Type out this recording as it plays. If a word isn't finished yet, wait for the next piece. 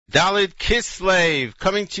Dalit Kislev,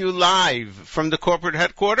 coming to you live from the corporate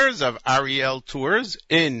headquarters of Ariel Tours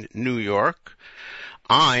in New York.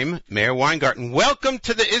 I'm Meir Weingarten. Welcome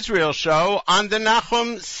to the Israel Show on the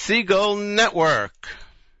Nachum Segal Network.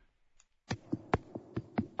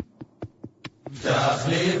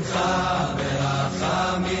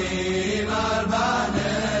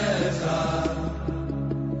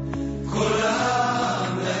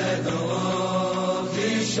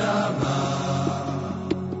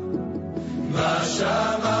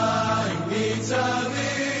 בשמיים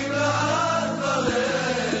ניצבים לעד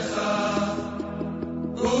דבריך,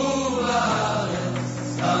 ובארץ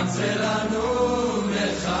תמצא לנו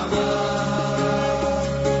נחמה.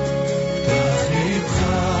 פתח ליבך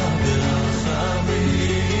ברחמים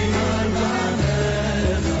על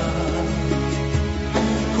בניך,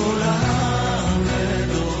 כל העם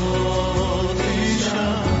לדורות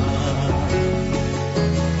ישמע.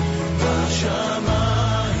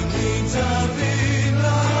 בשמיים ניצבים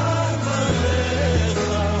לעד דבריך,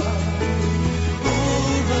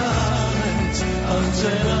 ובארץ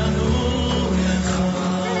ארצה לנו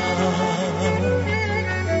נחמה.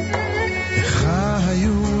 לך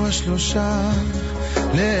היו השלושה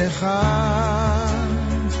לאחד,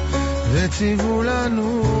 וציוו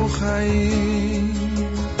לנו חיים.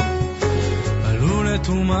 עלו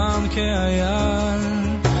לתומם כאייל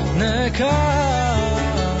נקר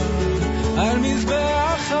על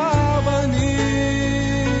מזבח אבנים.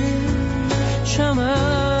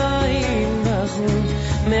 שמיים בחרו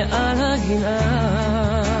מעל הגינה,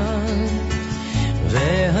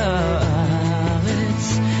 והארץ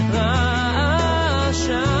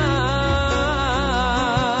רעשה.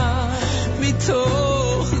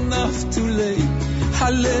 מתוך נפתולי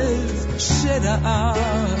הלב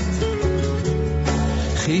שדעת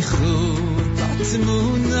חייכו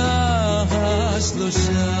בתמונה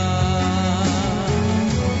השלושה.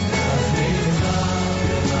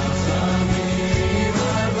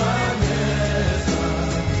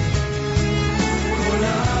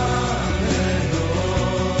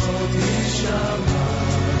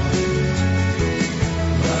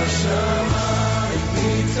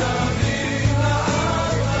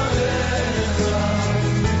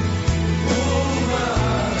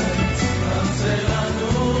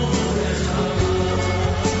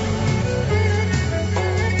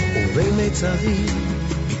 מצרים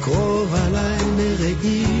מקרוב עליי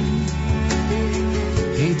נראים,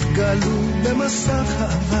 התגלו במסך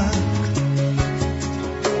האבק.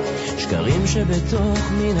 שקרים שבתוך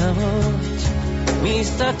מנהרות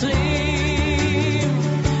מסתתרים,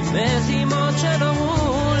 משימות שלא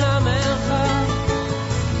למרחק.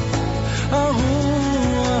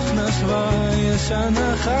 הרוח נשבה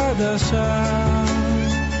ישנה חדשה,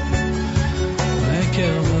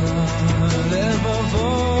 וקרבה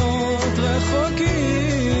לבבות רחוקים.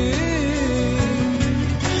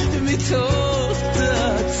 מתוך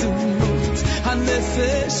תעצומות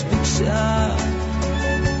הנפש ביקשה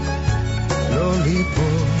לא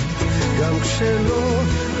ליפול גם כשלא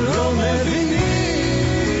לא מבינים.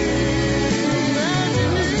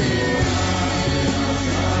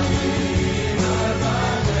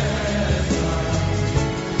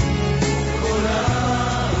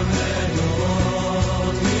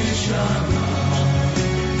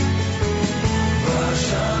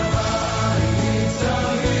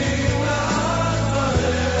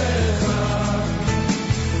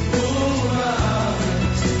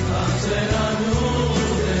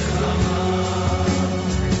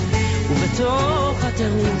 בתוך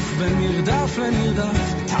הטירוף בין מרדף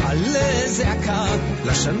לנרדף תעלה זעקה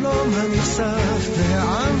לשלום הנכסף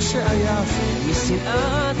והעם שעייף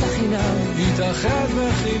משנאת החינם יתאחד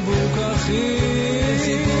בחיבוק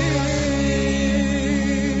אחים.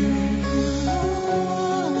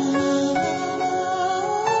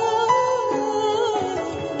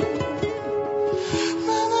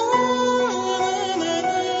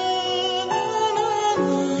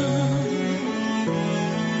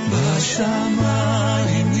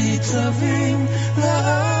 בשמיים ניצבים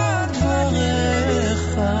לעד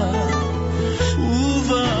דבריך,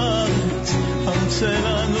 ובארץ ארצה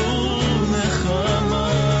לנו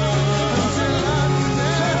נחמה.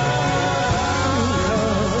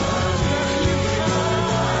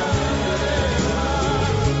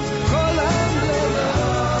 כל העם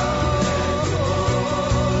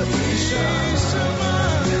לדורות ישמע.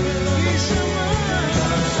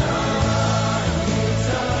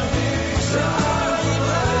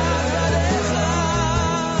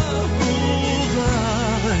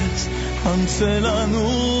 ארצה לנו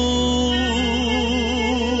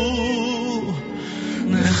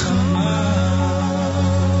נחמה.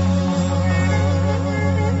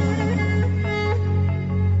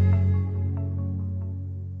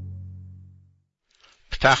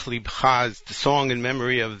 Yiftach Libcha is the song in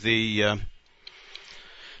memory of the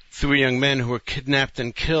 3 young men who were kidnapped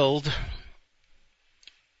and killed.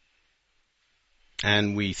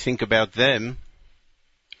 And we think about them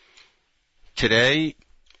today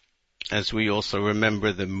as we also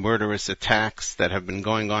remember the murderous attacks that have been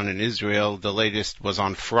going on in Israel. The latest was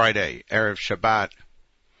on Friday, Erev Shabbat.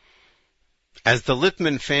 As the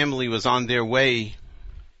Littman family was on their way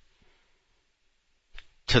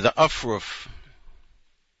to the Ufruf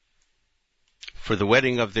for the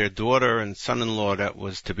wedding of their daughter and son-in-law that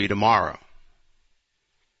was to be tomorrow,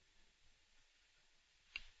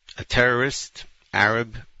 a terrorist,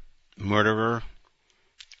 Arab murderer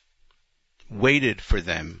waited for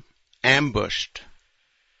them, ambushed.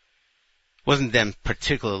 Wasn't them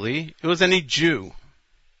particularly, it was any Jew.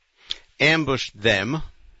 Ambushed them,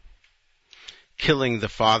 killing the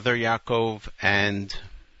father, Yaakov, and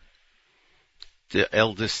the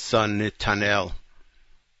eldest son, Netanel.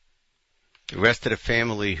 The rest of the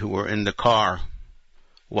family who were in the car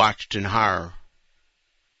watched in horror.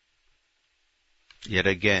 Yet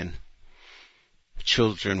again,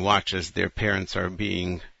 children watch as their parents are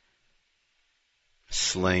being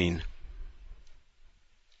slain.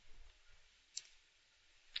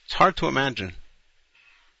 It's hard to imagine.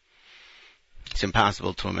 It's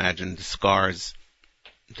impossible to imagine the scars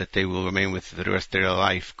that they will remain with for the rest of their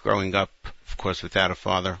life, growing up, of course, without a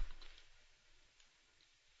father,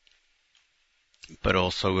 but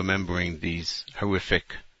also remembering these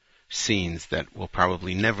horrific scenes that will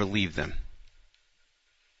probably never leave them.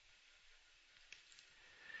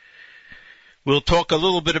 We'll talk a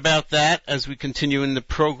little bit about that as we continue in the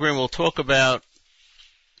program. We'll talk about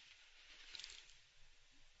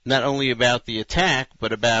not only about the attack,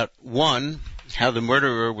 but about, one, how the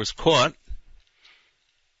murderer was caught,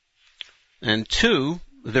 and two,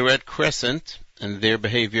 the Red Crescent and their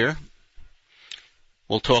behavior.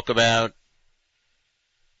 We'll talk about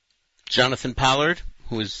Jonathan Pollard,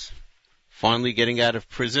 who is finally getting out of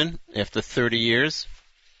prison after 30 years.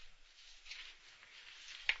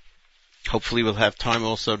 Hopefully we'll have time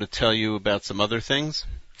also to tell you about some other things.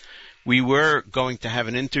 We were going to have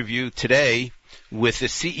an interview today with the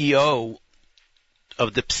CEO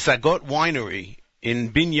of the Psagot Winery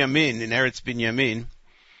in Binyamin, in Eretz Binyamin,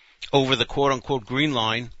 over the quote-unquote Green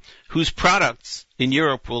Line, whose products in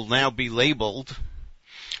Europe will now be labeled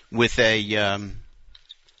with a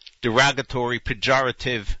derogatory,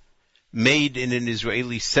 pejorative, made in an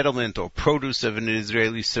Israeli settlement or produce of an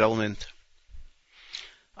Israeli settlement.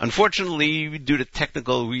 Unfortunately, due to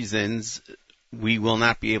technical reasons, we will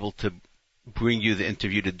not be able to bring you the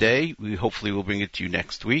interview today. We hopefully will bring it to you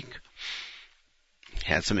next week. He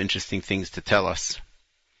had some interesting things to tell us.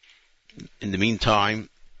 In the meantime,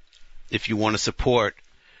 if you want to support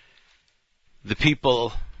the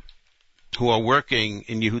people who are working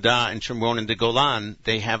in Yehuda and Shomron and the Golan,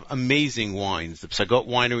 they have amazing wines. The Psagot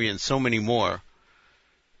Winery and so many more.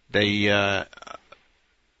 They are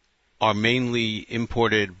mainly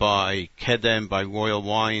imported by Kedem, by Royal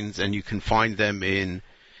Wines, and you can find them in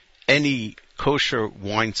any kosher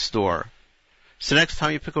wine store. So next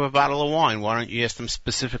time you pick up a bottle of wine, why don't you ask them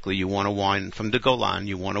specifically, you want a wine from the Golan,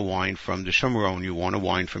 you want a wine from the Shomron, you want a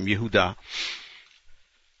wine from Yehuda,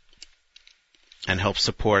 and help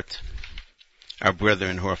support our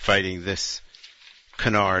brethren who are fighting this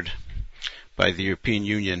canard by the European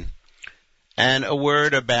Union. And a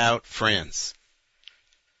word about France.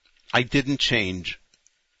 I didn't change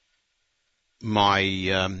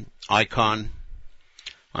my icon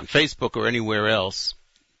on Facebook or anywhere else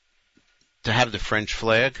to have the French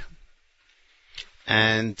flag.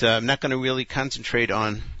 And I'm not going to really concentrate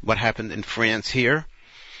on what happened in France here.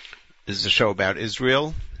 This is a show about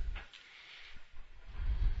Israel.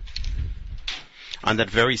 On that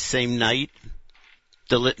very same night,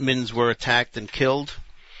 the Littmans were attacked and killed.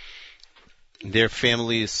 Their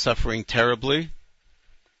family is suffering terribly.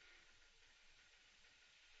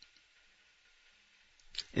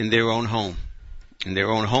 In their own home, in their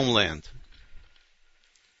own homeland.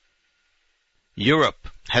 Europe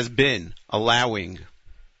has been allowing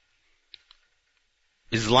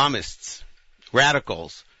Islamists,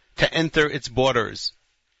 radicals, to enter its borders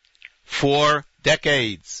for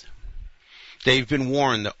decades. They've been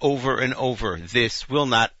warned over and over, this will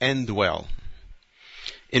not end well.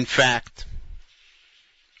 In fact,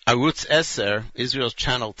 Arutz 10, Israel's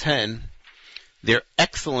Channel 10, their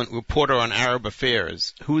excellent reporter on Arab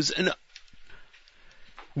affairs, who's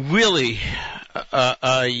really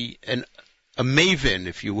a maven,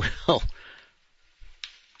 if you will,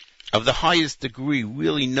 of the highest degree,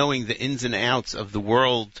 really knowing the ins and outs of the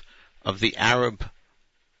world, of the Arab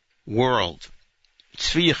world.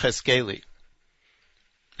 Tzvi Yechezkeli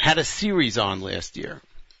had a series on last year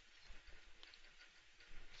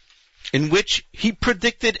in which he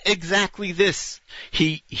predicted exactly this.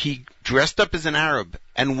 He dressed up as an Arab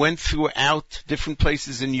and went throughout different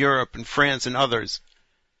places in Europe and France and others,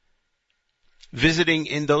 visiting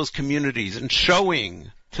in those communities and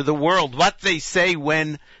showing to the world what they say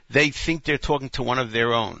when they think they're talking to one of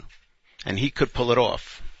their own. And he could pull it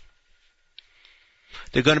off.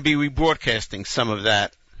 They're going to be rebroadcasting some of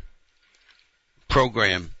that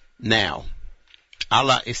program now.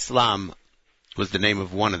 Allah Islam was the name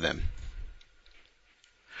of one of them.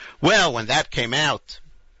 Well, when that came out,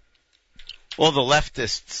 all the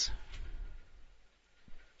leftists,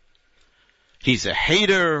 he's a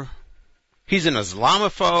hater, he's an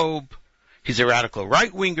Islamophobe, he's a radical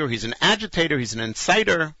right-winger, he's an agitator, he's an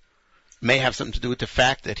inciter, may have something to do with the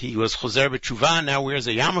fact that he was Choser B'Tshuva, now wears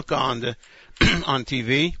a yarmulke on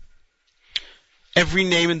TV. Every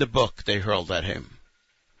name in the book they hurled at him.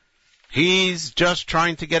 He's just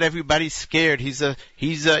trying to get everybody scared. He's a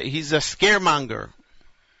scaremonger.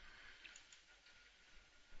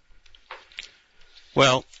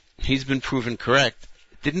 Well, he's been proven correct.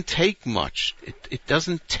 It didn't take much. It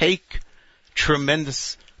doesn't take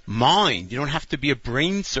tremendous mind. You don't have to be a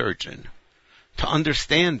brain surgeon to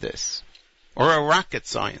understand this, or a rocket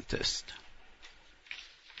scientist.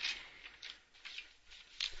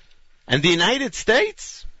 And the United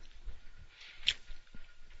States,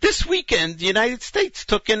 this weekend, the United States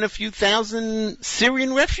took in a few thousand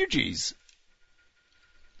Syrian refugees.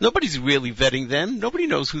 Nobody's really vetting them. Nobody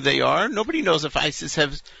knows who they are. Nobody knows if ISIS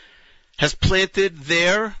has planted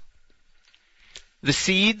the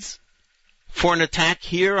seeds for an attack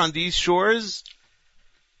here on these shores.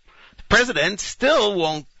 The president still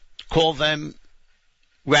won't call them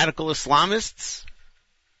radical Islamists.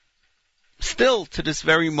 Still, to this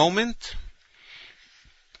very moment,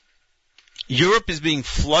 Europe is being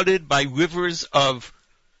flooded by rivers of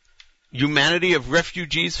humanity, of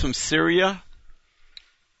refugees from Syria.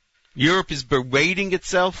 Europe is berating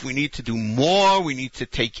itself. We need to do more. We need to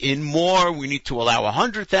take in more. We need to allow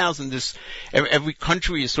 100,000. Every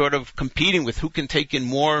country is sort of competing with who can take in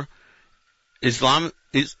more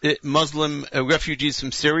Muslim refugees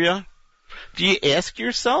from Syria. Do you ask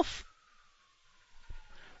yourself,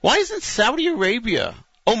 why isn't Saudi Arabia,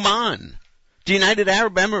 Oman, the United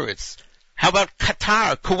Arab Emirates, how about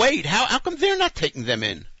Qatar, Kuwait, how come they're not taking them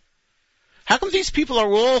in? How come these people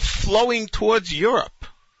are all flowing towards Europe?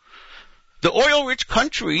 The oil-rich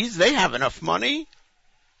countries, they have enough money.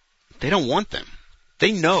 They don't want them.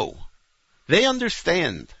 They know. They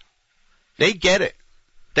understand. They get it.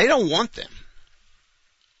 They don't want them.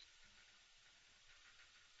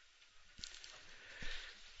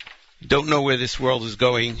 Don't know where this world is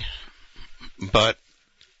going, but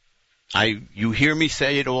you hear me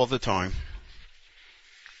say it all the time.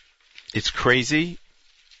 It's crazy.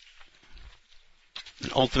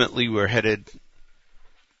 And ultimately, we're headed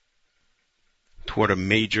toward a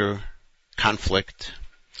major conflict.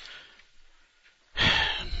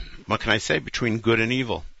 What can I say? Between good and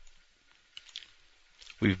evil.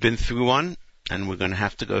 We've been through one, and we're going to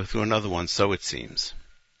have to go through another one, so it seems,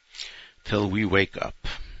 till we wake up.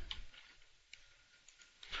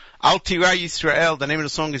 Al Tira Yisrael, the name of the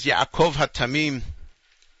song is Yaakov HaTamim.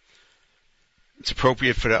 It's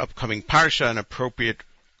appropriate for the upcoming Parsha and appropriate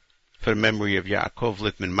for the memory of Yaakov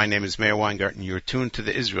Littman. My name is Meir Weingarten. You're tuned to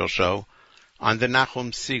the Israel Show on the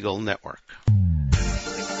Nachum Segal Network.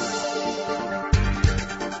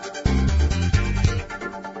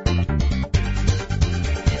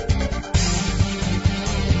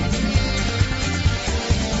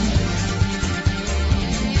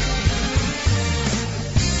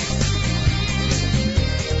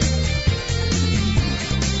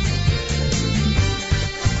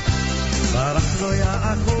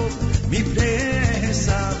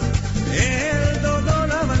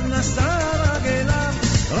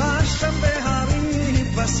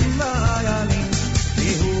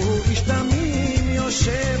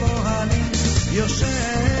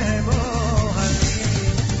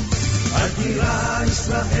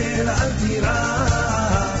 ישראל אל תירא,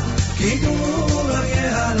 כי גור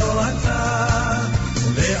אריה לא אתה,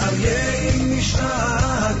 ואריה אם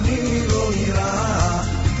נשאג מי לא יירא,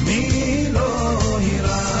 מי לא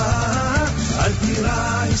יירא. אל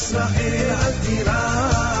תירא ישראל אל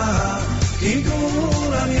תירא, כי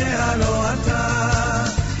גור אריה לא אתה,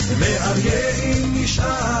 ואריה אם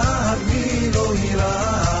נשאג מי לא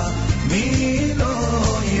יירא, מי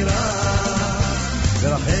לא יירא.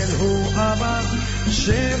 ורחל הוא אבא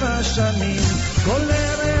 7 שנים, כל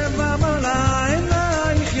ערב אמר לה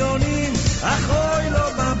עינייך יונים, אך אוי לו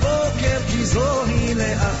בבוקר כי זוהי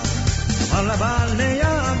לאה. אמר לה בעל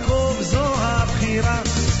ניה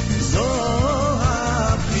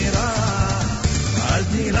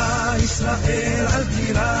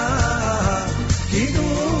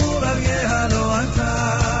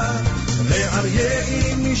ואריה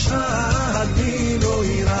עם משחק, מי לא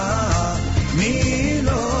יירא, מי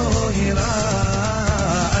לא יירא.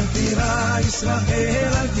 אל תירא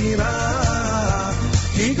ישראל, אל תירא,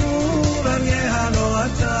 כי גור אריה הלא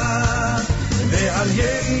אתה.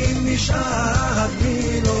 ואריה עם משחק,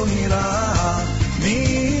 מי לא יירא,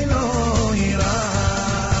 מי לא יירא.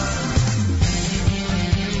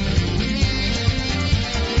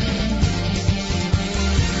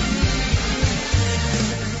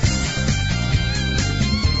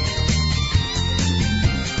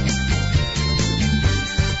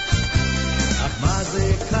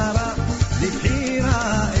 קרה לבחיר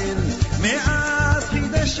האל מאז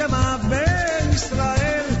חידש שמה בין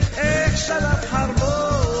ישראל, איך שלח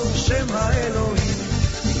חרבו שם האלוהים.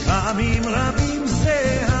 טעמים רבים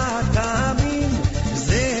זה הטעמים,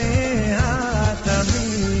 זה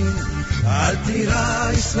הטעמים. אל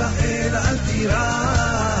תירא ישראל, אל תירא,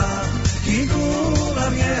 כי גור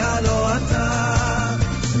אריה לא אתה.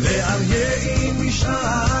 ואריה עם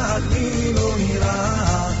משחק, מי לא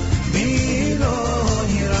יירא, מי לא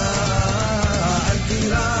יירא. אל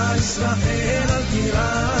תירא ישראל, אל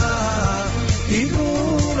תירא, כי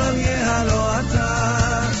גור אריה לא אתה.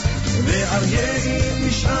 ואריה עם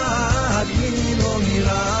משחק, מי לא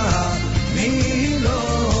יירא, מי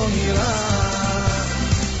לא יירא,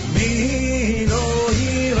 מי לא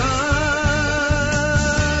יירא.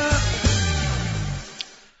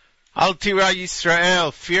 Al tira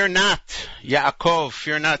Yisrael, fear not, Yaakov,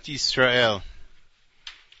 fear not Yisrael.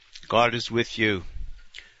 God is with you.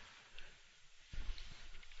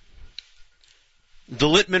 The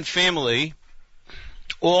Littman family,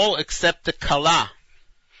 all except the Kala,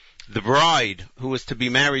 the bride who was to be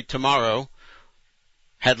married tomorrow,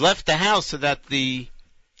 had left the house so that the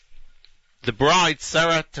bride,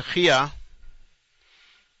 Sarah Techia,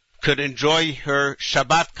 could enjoy her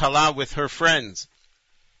Shabbat Kala with her friends.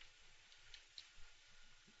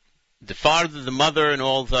 The father, the mother, and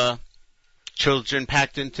all the children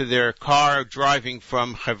packed into their car, driving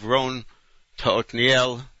from Hebron to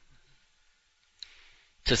Otniel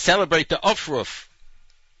to celebrate the Ofruf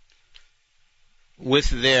with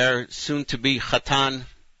their soon-to-be Chatan,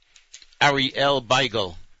 Ariel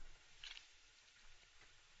Beigel.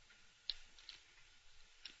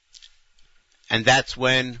 And that's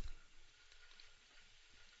when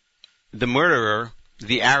the murderer,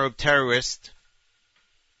 the Arab terrorist,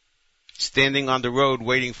 standing on the road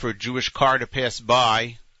waiting for a Jewish car to pass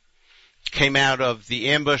by, came out of the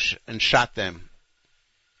ambush and shot them.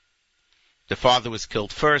 The father was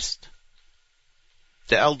killed first.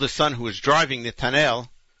 The eldest son, who was driving Netanel,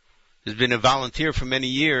 has been a volunteer for many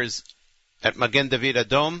years at Magen David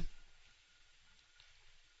Adom,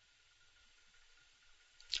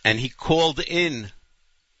 and he called in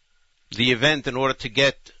the event in order to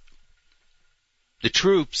get the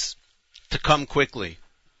troops to come quickly.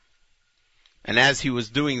 And as he was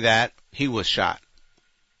doing that, he was shot.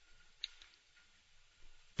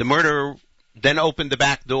 The murderer then opened the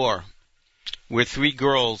back door where 3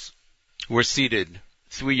 girls were seated,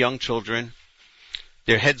 3 young children.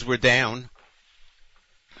 Their heads were down.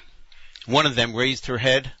 One of them raised her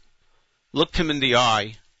head, looked him in the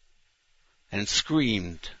eye, and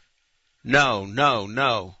screamed, "No, no,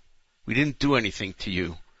 no. We didn't do anything to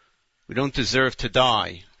you. We don't deserve to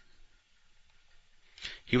die."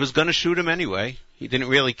 He was going to shoot him anyway. He didn't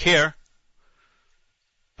really care.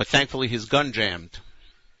 But thankfully his gun jammed.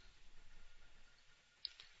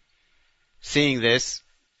 Seeing this,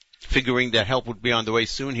 figuring that help would be on the way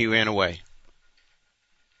soon, he ran away.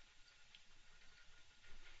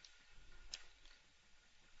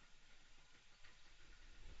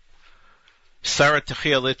 Sarah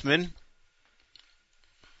Techia Littman,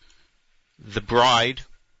 the bride,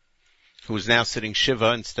 who is now sitting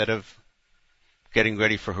Shiva instead of getting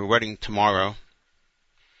ready for her wedding tomorrow,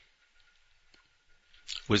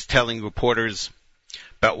 was telling reporters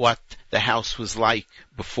about what the house was like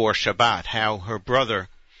before Shabbat, how her brother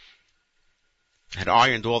had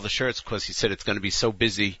ironed all the shirts because he said it's going to be so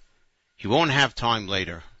busy, he won't have time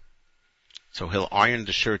later. So he'll iron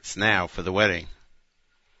the shirts now for the wedding.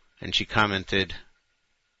 And she commented,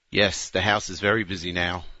 "Yes, the house is very busy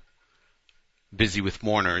now. Busy with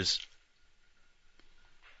mourners.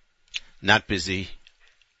 Not busy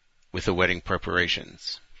with the wedding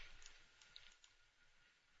preparations."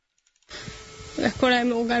 הכל היה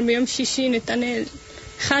מאורגן ביום שישי. נתנאל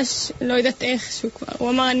חש, לא יודעת איך, שהוא כבר,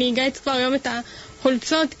 הוא אמר, אני אגייץ כבר היום את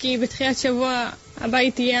החולצות, כי בתחילת שבוע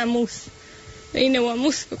הבית יהיה עמוס. והנה הוא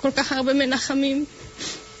עמוס בכל כך הרבה מנחמים.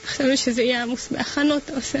 חשבנו שזה יהיה עמוס בהכנות,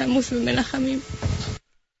 אבל זה עמוס במנחמים.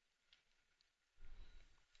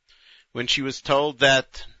 When she was told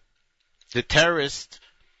that the terrorist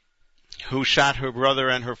who shot her brother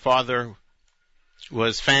and her father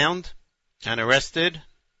was found and arrested,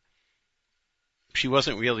 she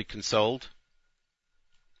wasn't really consoled.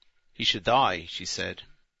 He should die, she said,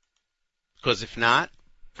 because if not,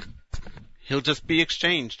 he'll just be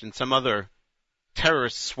exchanged in some other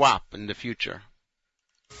terrorist swap in the future.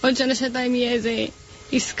 עוד שנה-שנתיים יהיה איזה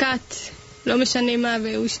עסקת, לא משנה מה,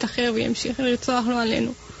 והוא ישתחרר וימשיך לרצוח לו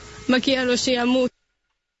עלינו. מגיע לו שימות.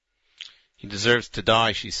 He deserves to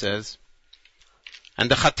die, she says. And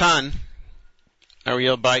the Chatan,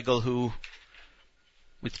 Ariel Beigel, who,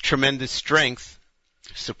 with tremendous strength,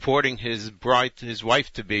 supporting his bride, his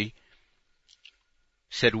wife-to-be,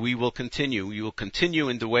 said, we will continue. We will continue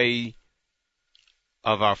in the way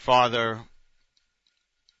of our father,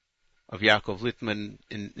 of Yaakov Littman,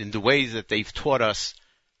 in the ways that they've taught us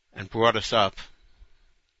and brought us up.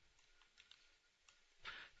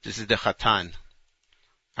 This is the Chatan,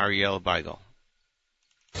 Ariel Beigel.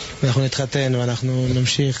 אנחנו נתחתן ואנחנו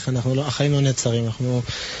נמשיך, החיים לא נעצרים, אנחנו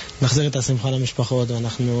נחזיר את השמחה למשפחות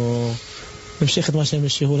ואנחנו נמשיך את מה שהם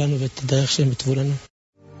השאירו לנו ואת הדרך שהם התוו לנו.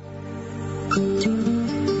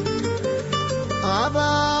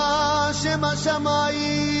 אבא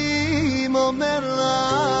שבשמיים אומר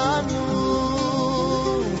לנו,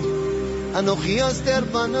 אנוכי אסתר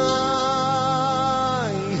פניי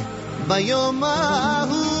ביום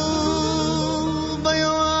ההוא,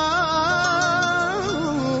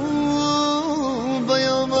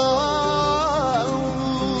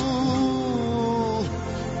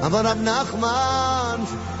 אבל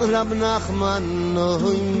רב נחמן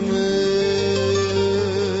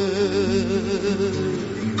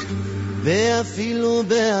ואפילו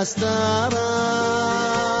בהסתרה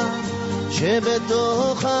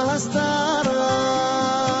שבתוך ההסתרה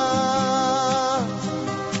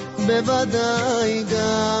בוודאי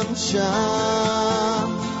גם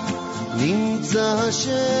שם נמצא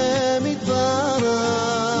השם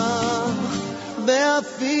יתברך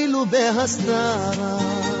ואפילו בהסתרה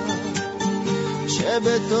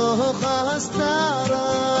שבתוך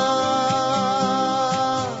ההסתרה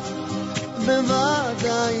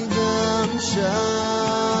בוודאי גם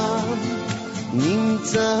שם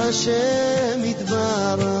נמצא השם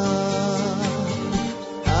יתברך.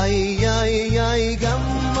 איי איי איי גם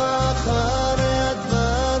אחרי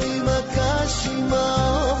הדברים הקשים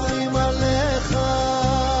העוברים עליך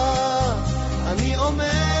אני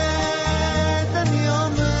עומד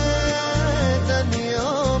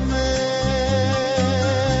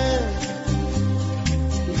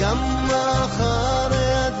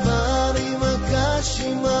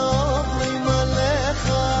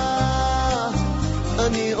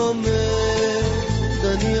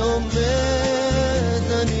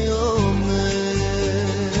אני עומד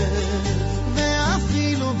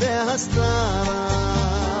ואפילו בהסתרה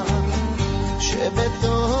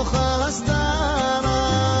שבתוך ההסתרה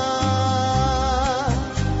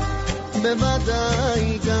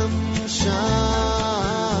בוודאי גם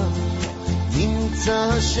שם נמצא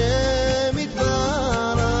השם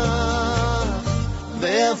יתברך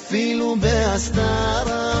ואפילו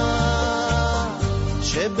בהסתרה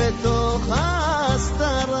שבתוך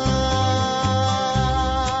ההסתרה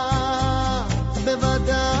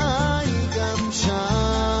בוודאי גם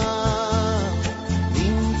שם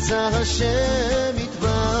נמצא השם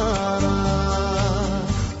יתברך.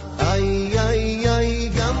 איי איי איי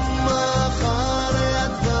גם אחרי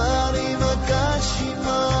הדברים הקשים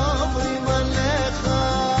עוברים עליך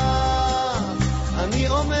אני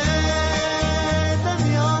עומד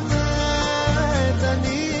אני עומד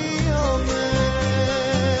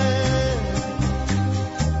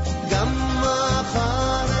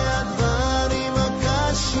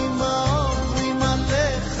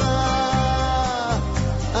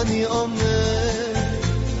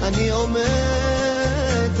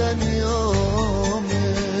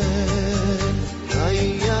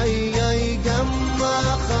איי איי איי גם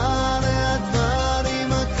אחרי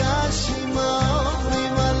הדברים הקשים עוברים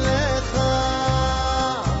עליך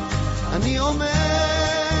אני עומד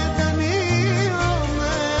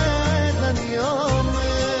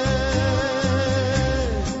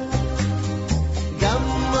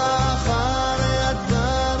גם אחרי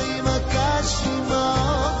הדברים הקשים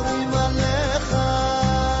עוברים עליך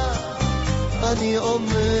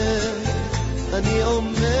אני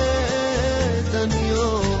עומד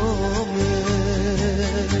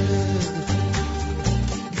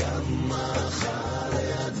גם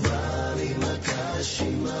אחרי הדברים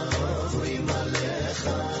הקשים עוברים עליך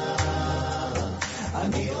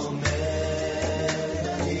אני עומד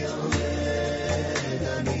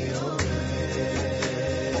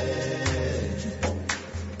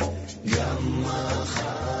גם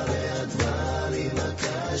אחרי הדברים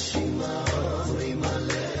הקשים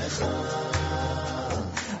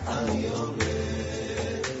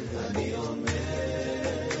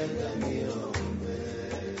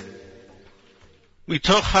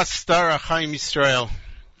Mitoch Hastara Chaim Yisrael. A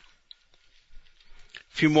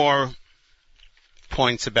few more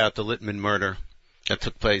points about the Littman murder that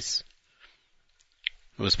took place.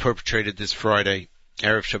 It was perpetrated this Friday,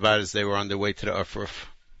 Erev Shabbat, as they were on their way to the Ufruf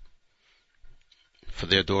for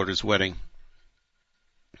their daughter's wedding.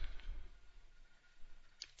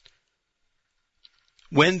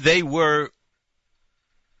 When they were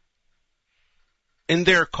in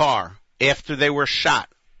their car after they were shot,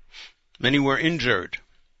 many were injured,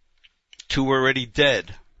 2 were already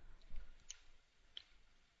dead.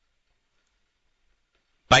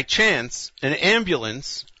 By chance, an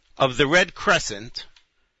ambulance of the Red Crescent,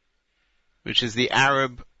 which is the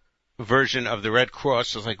Arab version of the Red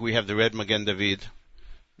Cross, just like we have the Red Magen David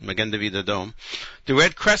Adom, the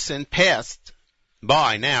Red Crescent passed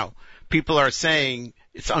by. Now, people are saying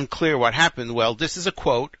it's unclear what happened. Well, this is a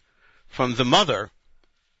quote from the mother,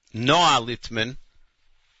 Noah Littman,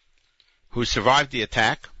 who survived the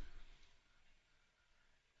attack.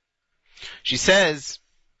 She says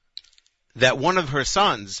that one of her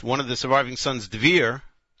sons, one of the surviving sons, Dvir,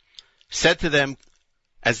 said to them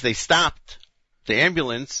as they stopped the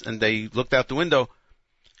ambulance and they looked out the window,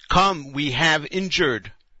 "Come, we have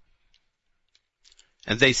injured."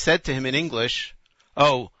 And they said to him in English,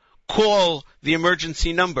 "Oh, call the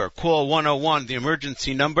emergency number, call 101, the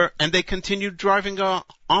emergency number," and they continued driving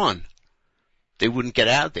on. They wouldn't get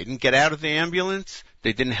out. They didn't get out of the ambulance.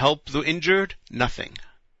 They didn't help the injured. Nothing.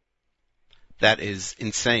 That is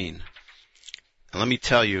insane. And let me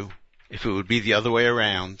tell you, if it would be the other way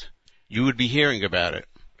around, you would be hearing about it.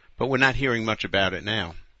 But we're not hearing much about it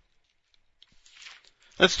now.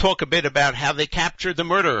 Let's talk a bit about how they captured the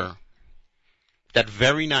murderer that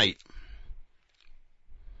very night.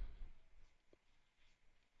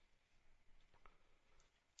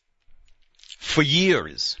 For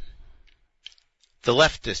years, the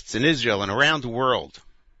leftists in Israel and around the world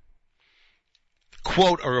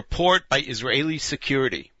quote a report by Israeli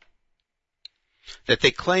security that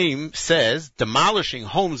they claim says demolishing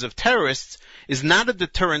homes of terrorists is not a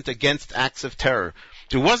deterrent against acts of terror.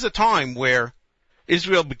 There was a time where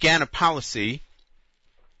Israel began a policy,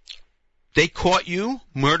 they caught you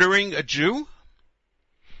murdering a Jew,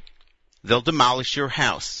 they'll demolish your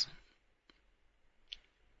house.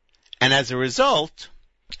 And as a result,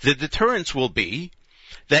 the deterrence will be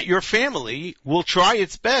that your family will try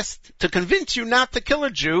its best to convince you not to kill a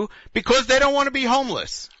Jew because they don't want to be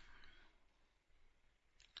homeless.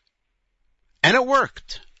 And it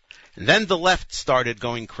worked. And then the left started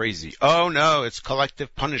going crazy. Oh no, it's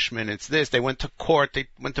collective punishment, it's this. They went to court, they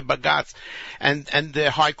went to Bagatz, and the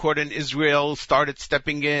high court in Israel started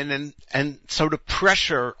stepping in, and so the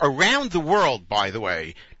pressure around the world, by the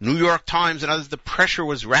way, New York Times and others, the pressure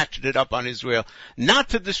was ratcheted up on Israel not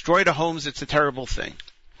to destroy the homes. It's a terrible thing.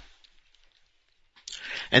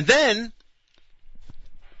 And then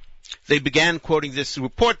they began quoting this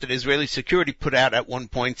report that Israeli security put out at one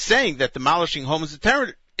point saying that demolishing homes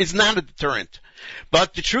is not a deterrent.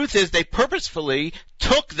 But the truth is they purposefully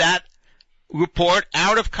took that report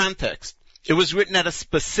out of context. It was written at a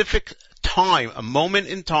specific time, a moment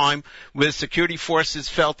in time where the security forces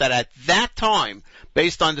felt that at that time,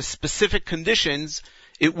 based on the specific conditions,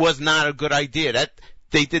 it was not a good idea. That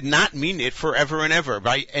they did not mean it forever and ever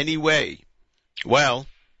by any way. Well,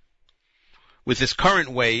 with this current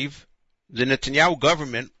wave, the Netanyahu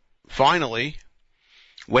government finally,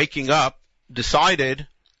 waking up, decided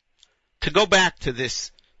to go back to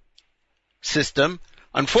this system.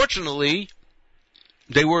 Unfortunately,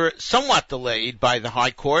 they were somewhat delayed by the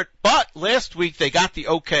High Court, but last week they got the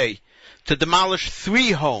okay to demolish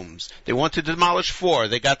 3 homes. They wanted to demolish 4.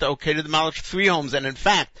 They got the okay to demolish 3 homes. And in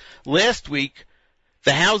fact, last week,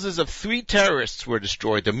 the houses of 3 terrorists were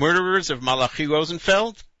destroyed. The murderers of Malachi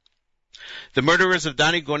Rosenfeld, the murderers of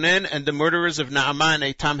Dani Gonen, and the murderers of Naama and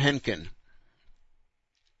Eitam Henkin.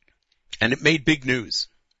 And it made big news.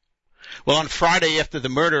 Well, on Friday, after the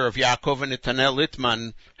murder of Yaakov and Netanel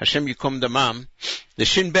Littman, Hashem Yikom Damam, the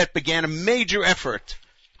Shin Bet began a major effort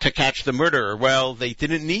to catch the murderer. Well, they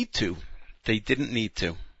didn't need to. They didn't need to.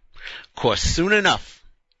 Of course, soon enough,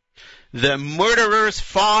 the murderer's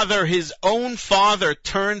father, his own father,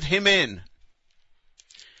 turned him in.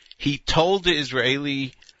 He told the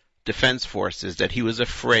Israeli Defense Forces that he was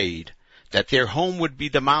afraid that their home would be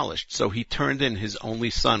demolished, so he turned in his only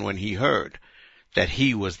son when he heard that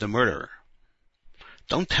he was the murderer.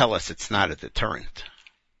 Don't tell us it's not a deterrent.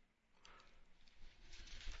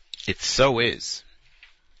 It so is.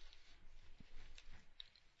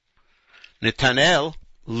 Netanel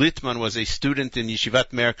Littman was a student in Yeshivat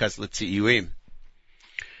Merkaz L'Tziurim.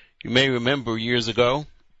 You may remember years ago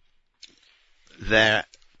that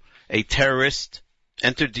a terrorist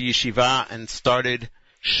entered the yeshiva and started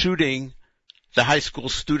shooting the high school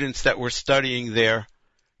students that were studying there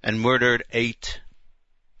and murdered 8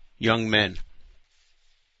 young men.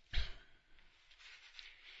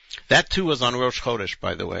 That too was on Rosh Chodesh,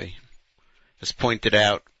 by the way, as pointed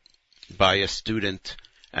out by a student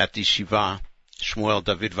at the yeshiva, Shmuel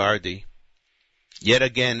David Vardi. Yet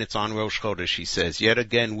again, it's on Rosh Chodesh, he says. Yet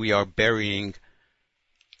again, we are burying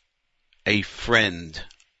a friend,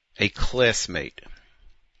 a classmate.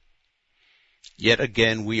 Yet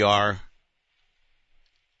again, we are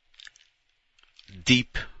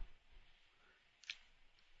deep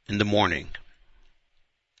in the morning,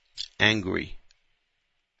 angry,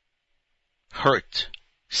 hurt,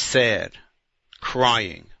 sad,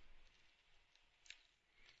 crying.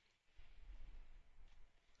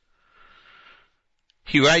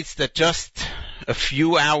 He writes that just a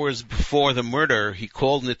few hours before the murder, he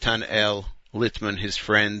called Netanel Littman, his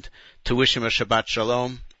friend, to wish him a Shabbat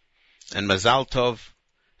Shalom and Mazal Tov.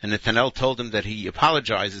 And Netanel told him that he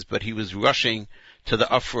apologizes, but he was rushing to the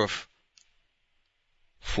Afruf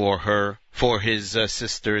for his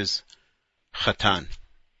sister's Chatan.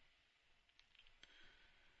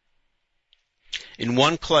 In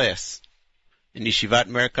one class, in Yeshivat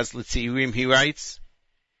Merkaz L'Tzeirim, he writes,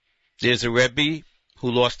 there's a Rebbe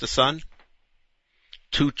who lost a son,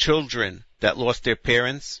 2 children that lost their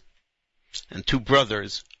parents, and 2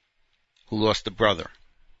 brothers who lost a brother.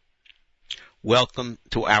 Welcome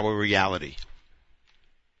to our reality.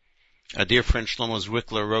 Our dear friend Shlomo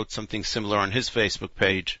Zwickler wrote something similar on his Facebook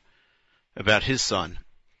page about his son.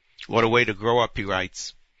 What a way to grow up, he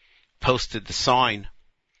writes. Posted the sign,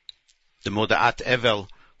 the Moda'at Evel,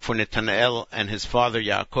 for Netanel and his father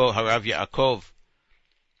Yaakov, Harav Yaakov.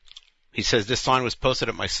 He says, this sign was posted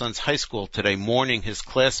at my son's high school today, mourning his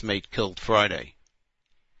classmate killed Friday.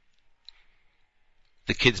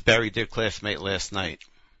 The kids buried their classmate last night.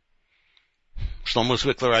 Shlomo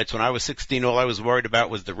Zwickler writes, when I was 16, all I was worried about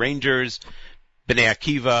was the Rangers, Bnei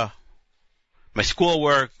Akiva, my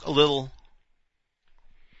schoolwork, a little.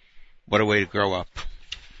 What a way to grow up.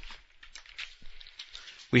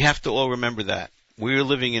 We have to all remember that. We are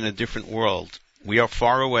living in a different world. We are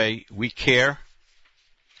far away. We care.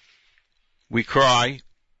 We cry,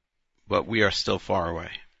 but we are still far away.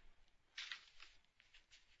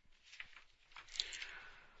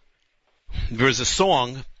 There is a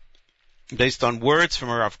song based on words from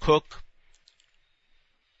Rav Kook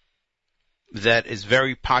that is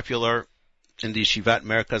very popular in the Yeshivat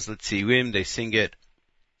Merkaz L'Tzeirim. They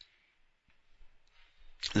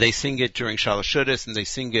sing it during Shalosh Shudas, and they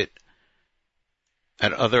sing it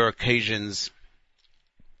at other occasions.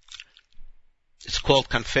 It's called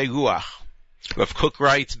Kanfei Ruach. Rav Kook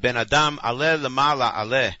writes, Ben Adam aleh lemala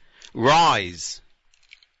aleh, rise.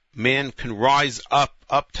 Man can rise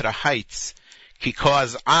up to the heights.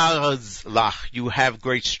 Because az lach, you have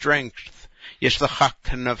great strength. Yesh lecha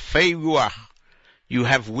kanfei ruach, you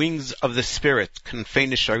have wings of the spirit. Kanfei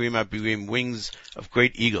nisharim abirim, wings of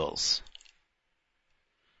great eagles.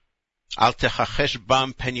 Al techachesh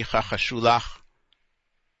bam pen yichachashu lach,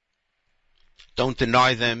 don't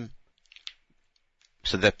deny them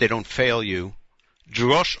so that they don't fail you.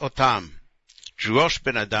 Drosh otam, drosh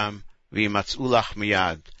ben adam, v'imatzu lach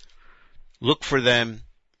miyad. Look for them,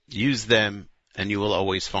 use them, and you will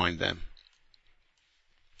always find them.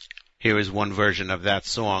 Here is one version of that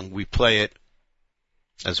song. We play it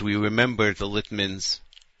as we remember the Littmans,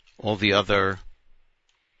 all the other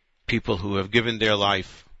people who have given their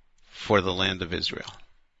life for the land of Israel.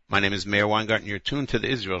 My name is Meir Weingarten. You're tuned to the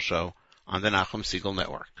Israel Show on the Nachum Segal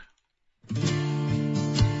Network.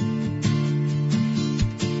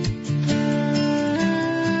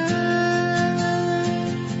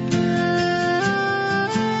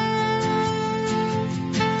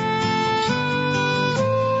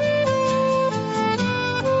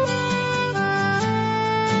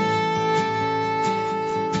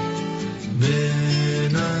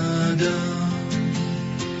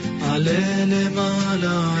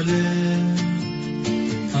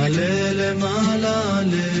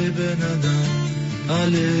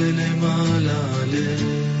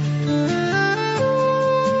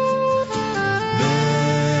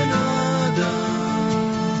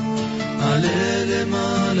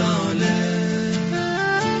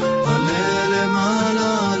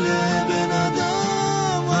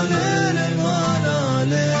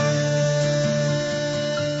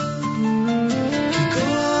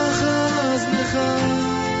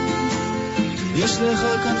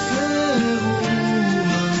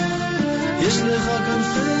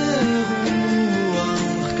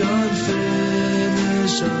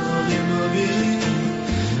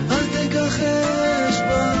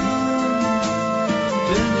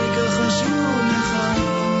 ונכחשו לך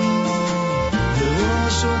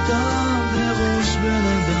בראש אותם בראש בן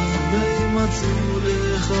אדם וימצאו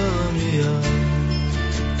לך מיד.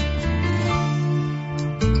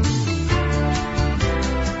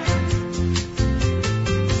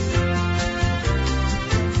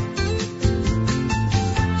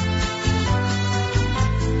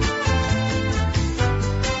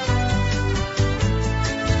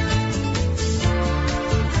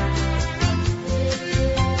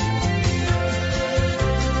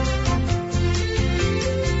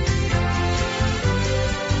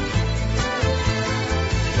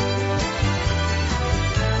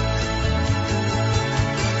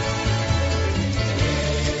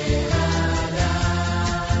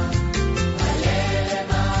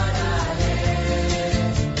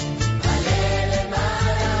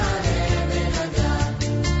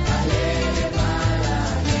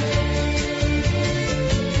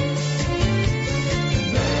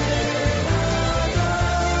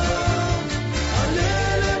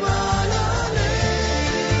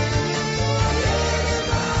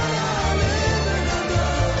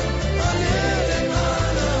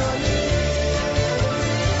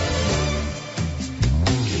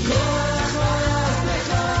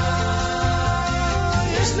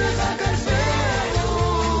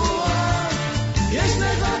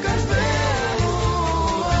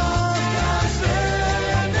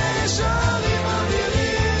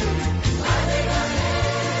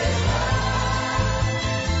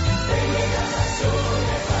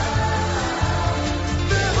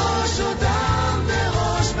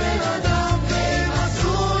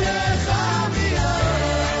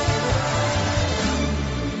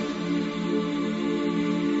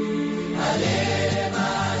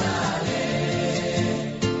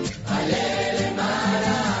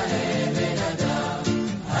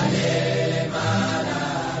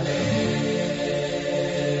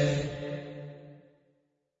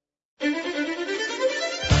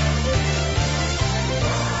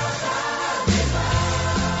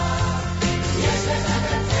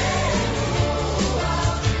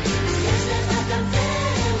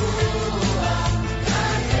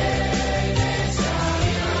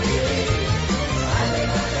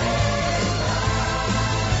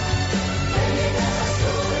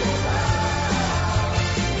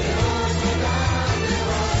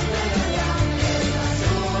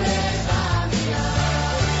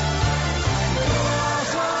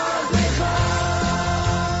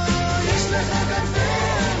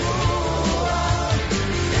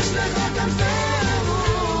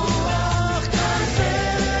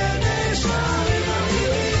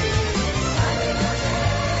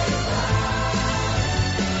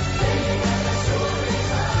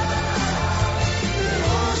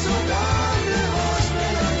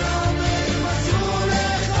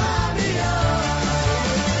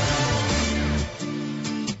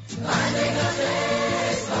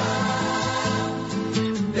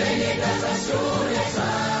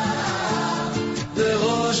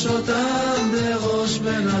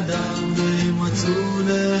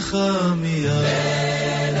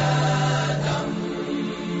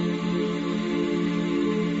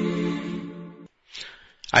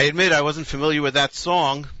 I admit I wasn't familiar with that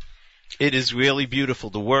song. It is really beautiful.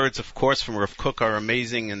 The words, of course, from Rav Kook are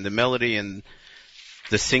amazing, and the melody and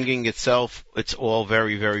the singing itself, it's all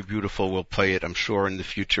very, very beautiful. We'll play it, I'm sure, in the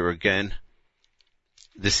future again.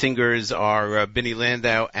 The singers are Benny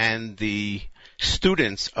Landau and the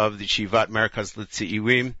students of the Shivat Merkaz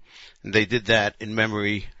L'Tzeirim. And they did that in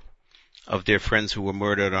memory of their friends who were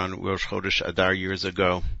murdered on Rosh Chodesh Adar years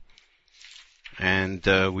ago. And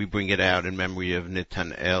we bring it out in memory of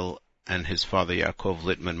Netanel and his father Yaakov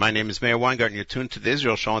Littman. My name is Meir Weingarten. You're tuned to the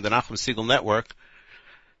Israel Show on the Nachum Segal Network.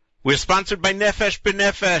 We're sponsored by Nefesh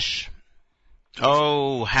B'Nefesh.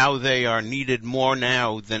 Oh, how they are needed more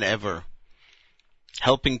now than ever.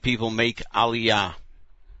 Helping people make aliyah.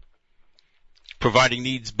 Providing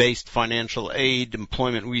needs-based financial aid,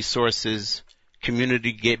 employment resources,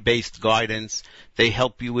 community-based guidance. They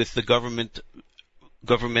help you with the government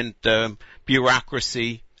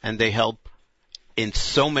bureaucracy, and they help in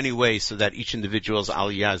so many ways so that each individual's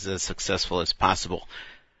aliyah is as successful as possible.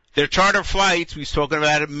 Their charter flights, we've spoken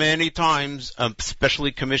about it many times, a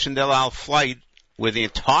specially commissioned El Al flight where the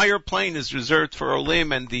entire plane is reserved for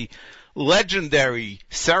Olim, and the legendary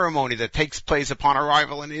ceremony that takes place upon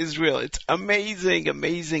arrival in Israel. It's amazing,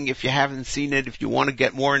 amazing. If you haven't seen it, if you want to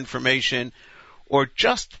get more information or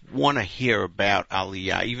just want to hear about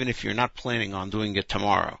Aliyah, even if you're not planning on doing it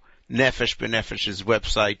tomorrow, Nefesh B'Nefesh's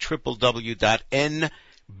website,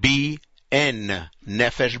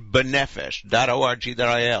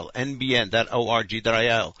 www.nbn.nefeshb'nefesh.org.il,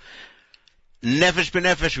 nbn.org.il. Nefesh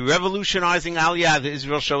B'Nefesh, revolutionizing Aliyah. The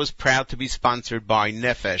Israel Show is proud to be sponsored by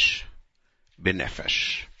Nefesh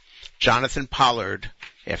B'Nefesh. Jonathan Pollard,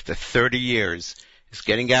 after 30 years, is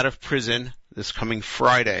getting out of prison this coming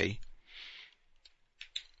Friday.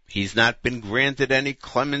 He's not been granted any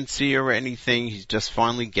clemency or anything. He's just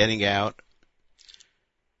finally getting out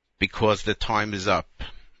because the time is up.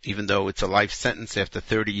 Even though it's a life sentence after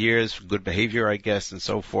 30 years for good behavior, I guess, and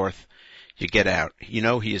so forth, you get out. You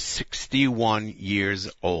know, he is 61 years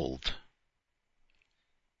old.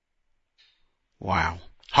 Wow.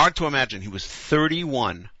 Hard to imagine. He was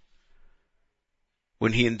 31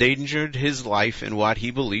 when he endangered his life in what he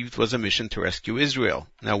believed was a mission to rescue Israel.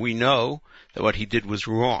 Now, we know that what he did was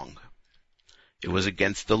wrong. It was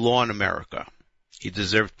against the law in America. He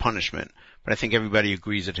deserved punishment. But I think everybody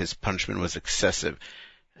agrees that his punishment was excessive.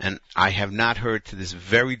 And I have not heard to this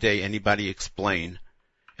very day anybody explain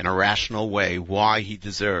in a rational way why he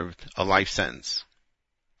deserved a life sentence.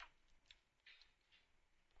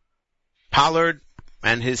 Pollard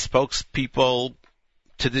and his spokespeople,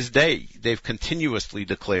 to this day, they've continuously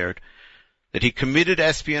declared that he committed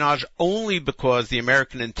espionage only because the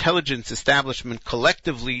American intelligence establishment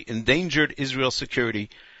collectively endangered Israel's security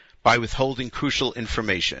by withholding crucial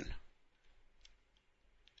information.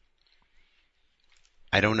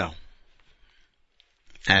 I don't know.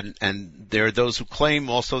 And there are those who claim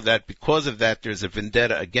also that because of that there's a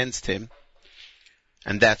vendetta against him,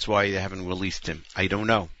 and that's why they haven't released him. I don't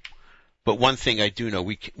know. But one thing I do know,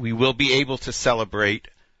 we will be able to celebrate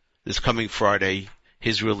this coming Friday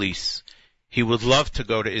his release. He would love to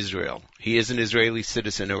go to Israel. He is an Israeli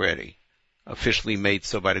citizen already, officially made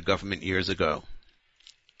so by the government years ago.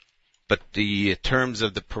 But the terms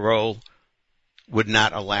of the parole would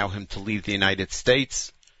not allow him to leave the United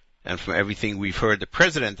States. And from everything we've heard, the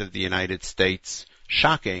President of the United States,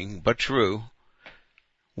 shocking but true,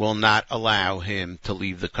 will not allow him to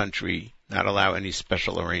leave the country, not allow any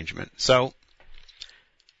special arrangement. So,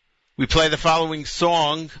 we play the following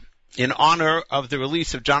song in honor of the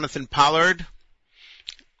release of Jonathan Pollard.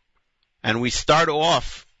 And we start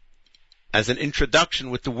off as an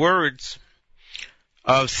introduction with the words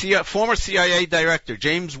of former CIA Director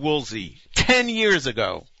James Woolsey. 10 years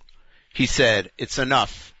ago, he said, "It's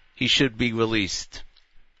enough. He should be released."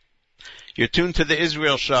 You're tuned to the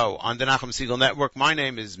Israel Show on the Nachum Segal Network. My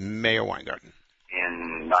name is Meir Weingarten.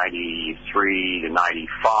 In 93 to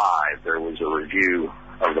 95, there was a review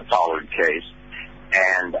of the Pollard case,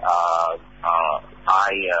 and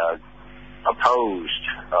I opposed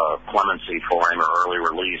clemency for him or early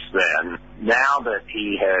release then. Now that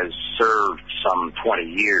he has served some 20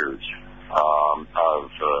 years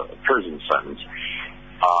of prison sentence,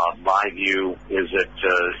 my view is that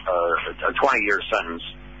a 20-year sentence,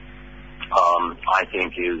 I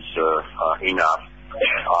think, is enough.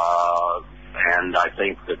 And I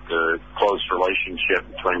think that the close relationship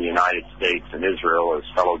between the United States and Israel as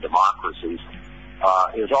fellow democracies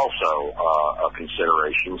is also a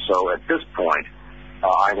consideration. So at this point,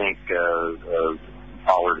 I think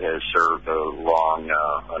Pollard has served a long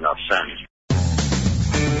enough sentence.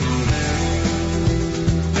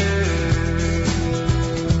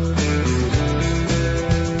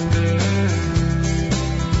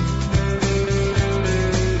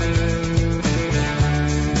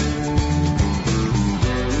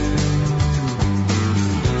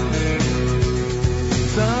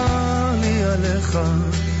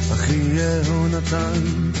 אחי יהונתן,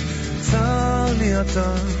 צר לי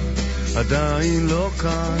אתה עדיין לא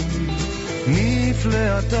כאן,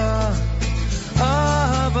 נפלא אתה,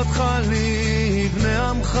 אהבתך לי בני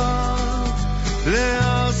עמך,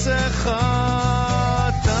 לארצך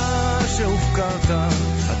אתה שהופקרת,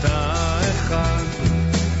 אתה אחד,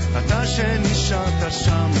 אתה שנשארת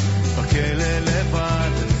שם בכלא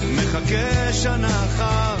לבד, מחכה שנה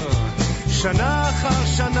אחר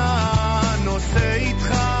שנה נושא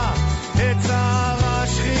איתך את צער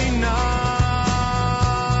השכינה.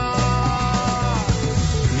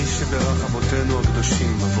 מי שברך אבותינו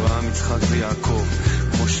הקדושים, אברהם, יצחק ויעקב,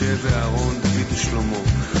 משה ואהרון, דוד ושלמה,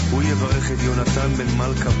 הוא יברך את יונתן בן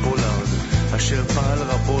מלכה פולארד, אשר פעל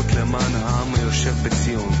רבות למען העם היושב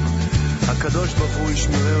בציון. הקדוש ברוך הוא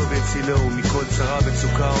ישמרהו ויצילהו מכל צרה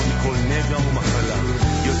וצוקה ומכל נגע ומחלה,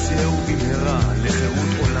 יוציאהו במהרה לחירות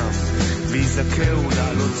עולם, ויזכהו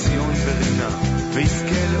לעלות ציון ברינה,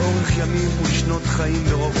 ויזכה לאורך ימים ושנות חיים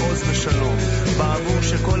ברוב עוז ושלום, בעבור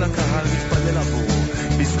שכל הקהל מתפלל עבורו.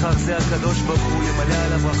 בשכר זה הקדוש ברוך הוא ימלא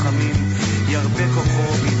עליו רחמים, ירבה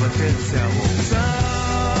כוחו ויבטל שערו.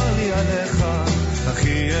 צר לי עליך אחי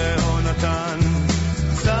יהונתן,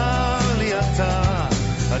 צר לי אתה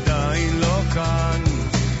עדיין לא כאן,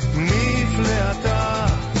 נפלא אתה,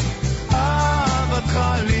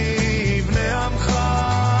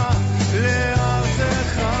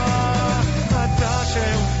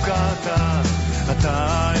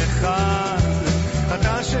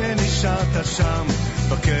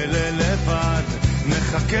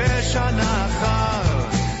 שנה אחר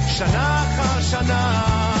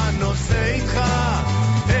שנה נושא איתך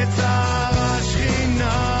את צער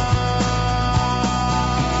השכינה.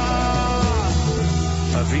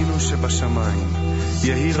 אבינו שבשמיים,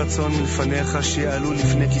 יהי רצון מלפניך שיעלו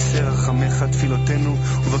לפני כיסא רחמך תפילותינו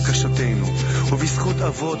ובקשותינו, ובזכות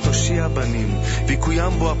אבות תושיע בנים,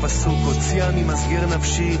 ויקוים בו הפסוק הוציאה ממסגר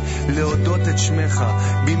נפשי להודות את שמך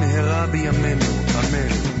במהרה בימינו, אמן.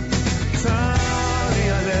 צר לי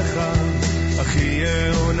עליך אחי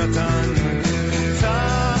יהונתן,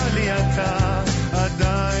 צר לי אתה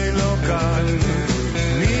עדיין לא כאן,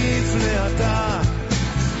 נפלאתה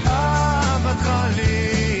אהבתך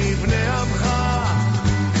לי בני עמך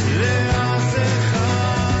לעזך,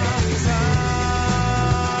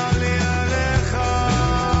 צר לי עליך.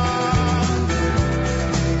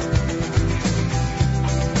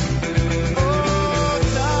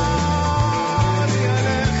 צר לי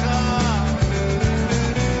עליך.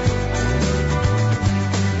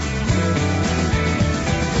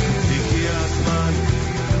 הגיע הזמן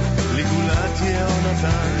לגאולת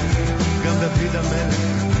יהונתן, גם דוד המלך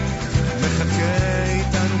מחכה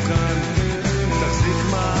איתנו כאן, תחזיק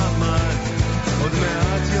מעמד עוד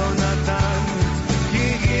מעט יונתן, כי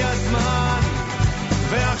הגיע הזמן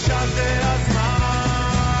ועכשיו זה הזמן.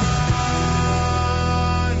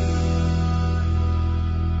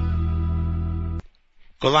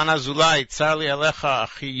 Golan Azulai, Tsar Li Alecha,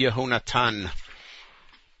 Achi Yehonatan.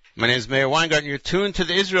 My name is Meir Weingarten. You're tuned to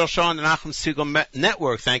the Israel Show on the Nachum Segal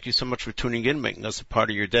Network. Thank you so much for tuning in, making us a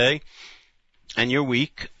part of your day and your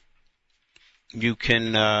week. You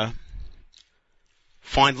can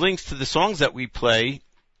find links to the songs that we play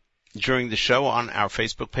during the show on our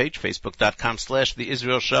Facebook page, facebook.com/The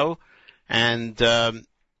Israel Show. And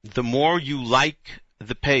the more you like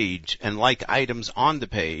the page and like items on the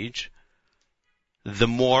page, the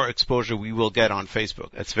more exposure we will get on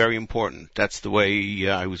Facebook. That's very important. That's the way,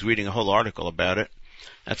 I was reading a whole article about it.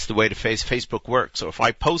 That's the way Facebook works. So if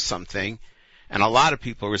I post something and a lot of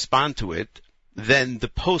people respond to it, then the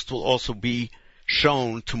post will also be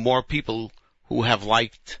shown to more people who have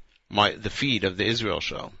liked the feed of the Israel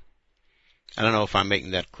Show. I don't know if I'm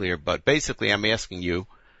making that clear, but basically I'm asking you,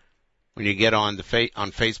 when you get on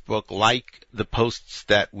on Facebook, like the posts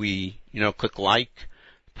that we, click like,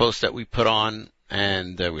 posts that we put on,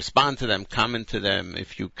 and respond to them, comment to them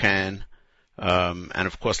if you can, and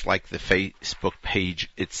of course like the Facebook page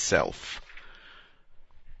itself.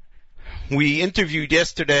 We interviewed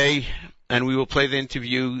yesterday, and we will play the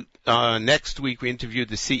interview next week. We interviewed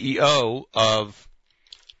the CEO of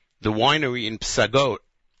the winery in Psagot,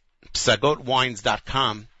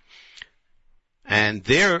 PsagotWines.com, and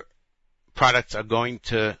their products are going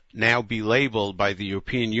to now be labeled by the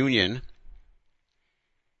European Union.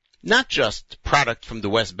 Not just product from the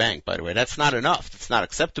West Bank, by the way. That's not enough. That's not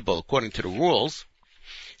acceptable according to the rules.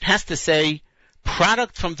 It has to say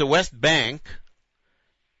product from the West Bank,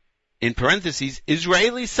 in parentheses,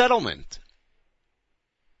 Israeli settlement.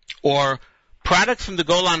 Or product from the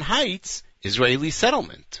Golan Heights, Israeli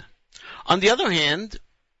settlement. On the other hand,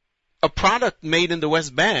 a product made in the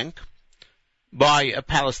West Bank by a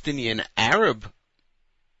Palestinian Arab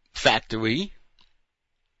factory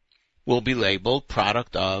will be labeled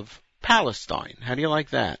product of Palestine. How do you like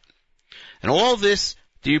that? And all this,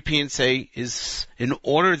 the Europeans say, is in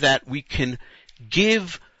order that we can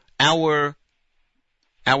give our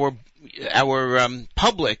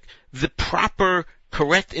public the proper,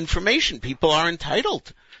 correct information. People are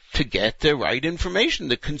entitled to get the right information.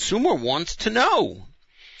 The consumer wants to know.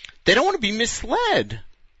 They don't want to be misled.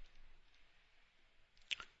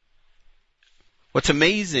 What's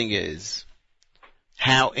amazing is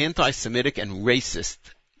how anti-Semitic and racist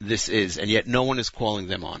this is, and yet no one is calling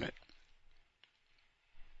them on it.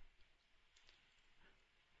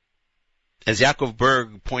 As Yaakov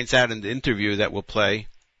Berg points out in the interview that we'll play,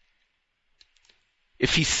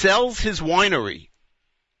 if he sells his winery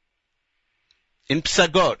in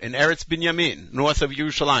Psagot, in Eretz Binyamin, north of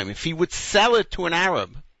Yerushalayim, if he would sell it to an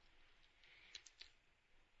Arab,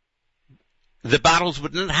 the bottles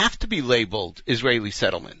would not have to be labeled Israeli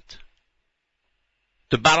settlement.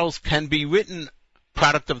 The bottles can be written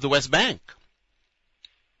product of the West Bank.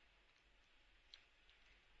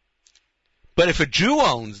 But if a Jew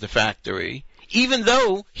owns the factory, even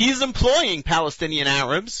though he's employing Palestinian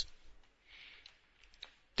Arabs,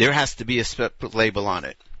 there has to be a separate label on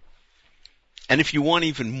it. And if you want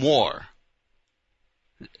even more,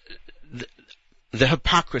 the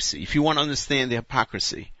hypocrisy, if you want to understand the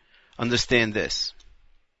hypocrisy, understand this.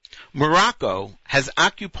 Morocco has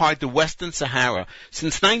occupied the Western Sahara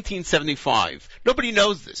since 1975. Nobody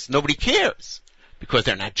knows this. Nobody cares because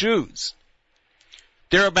they're not Jews.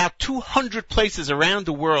 There are about 200 places around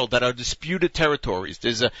the world that are disputed territories.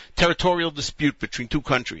 There's a territorial dispute between two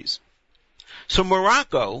countries. So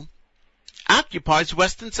Morocco occupies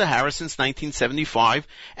Western Sahara since 1975,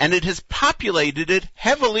 and it has populated it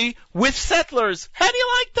heavily with settlers. How do you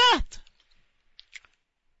like that?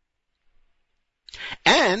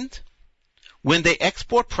 And when they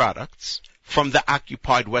export products from the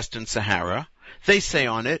occupied Western Sahara, they say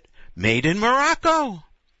on it, made in Morocco.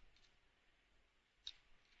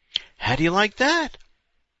 How do you like that?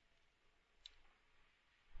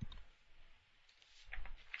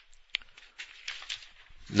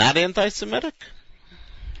 Not anti-Semitic?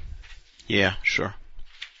 Yeah, sure.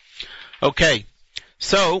 Okay,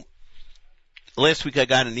 so last week I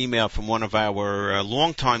got an email from one of our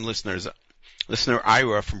longtime listeners, listener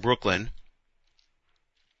Ira from Brooklyn,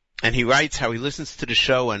 and he writes how he listens to the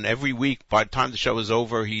show, and every week, by the time the show is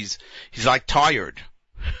over, he's like tired.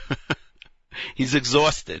 He's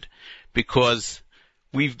exhausted because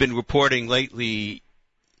we've been reporting lately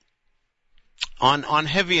on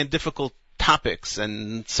heavy and difficult topics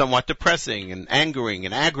and somewhat depressing and angering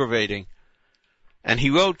and aggravating. And he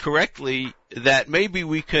wrote correctly that maybe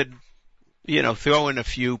we could, throw in a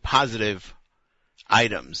few positive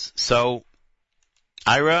items. So,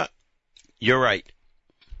 Ira, you're right.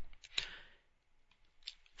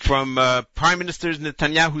 From Prime Minister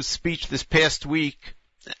Netanyahu's speech this past week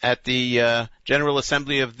at the General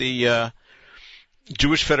Assembly of the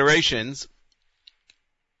Jewish Federations,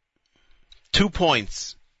 2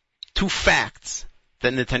 points, 2 facts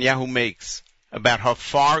that Netanyahu makes about how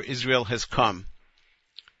far Israel has come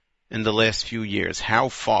in the last few years. How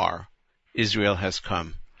far Israel has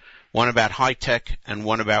come. One about high tech and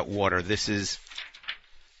one about water.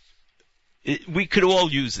 We could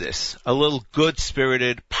all use this. A little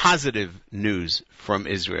good-spirited, positive news from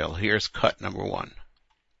Israel. Here's cut number 1.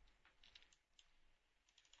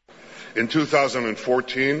 In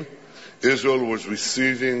 2014, Israel was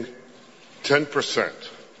receiving 10%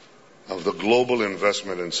 of the global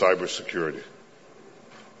investment in cybersecurity.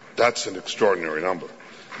 That's an extraordinary number.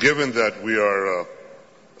 Given that we are,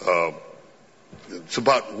 it's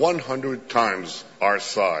about 100 times our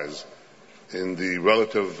size in the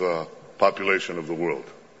relative population of the world.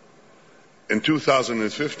 In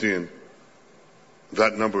 2015,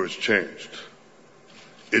 that number has changed.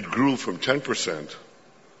 It grew from 10%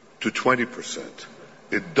 to 20%.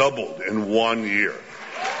 It doubled in 1 year.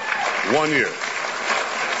 1 year.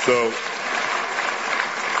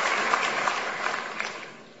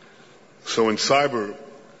 So in cyber,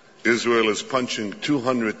 Israel is punching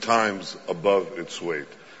 200 times above its weight.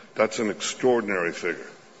 That's an extraordinary figure.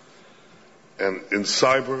 And in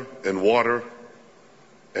cyber, in water,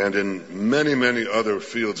 and in many, many other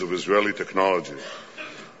fields of Israeli technology,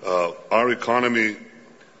 our economy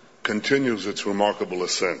continues its remarkable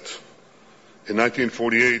ascent. In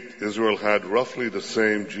 1948, Israel had roughly the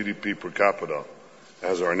same GDP per capita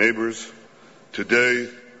as our neighbors. Today,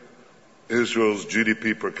 Israel's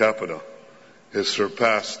GDP per capita has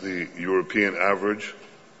surpassed the European average,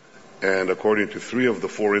 and according to 3 of the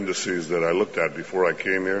 4 indices that I looked at before I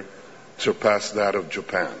came here, surpassed that of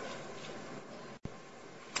Japan.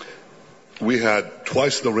 We had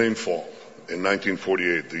twice the rainfall in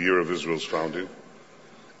 1948, the year of Israel's founding,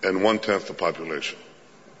 and 1/10 the population.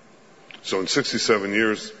 So in 67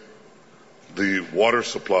 years, the water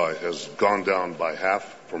supply has gone down by half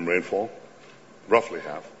from rainfall, roughly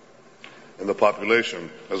half, and the population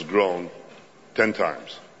has grown 10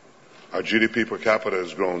 times. Our GDP per capita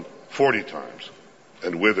has grown 40 times,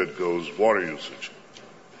 and with it goes water usage.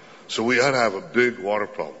 So we ought to have a big water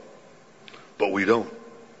problem, but we don't.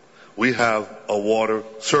 We have a water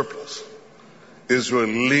surplus. Israel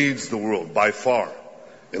leads the world by far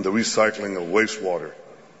in the recycling of wastewater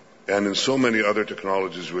and in so many other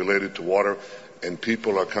technologies related to water, and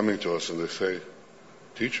people are coming to us and they say,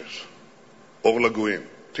 teach us. Or Laguim,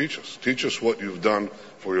 teach us. Teach us what you've done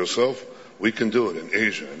for yourself. We can do it in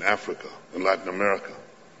Asia, in Africa, in Latin America.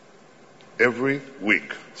 Every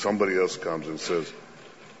week, somebody else comes and says,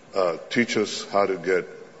 teach us how to get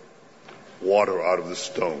water out of the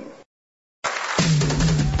stone.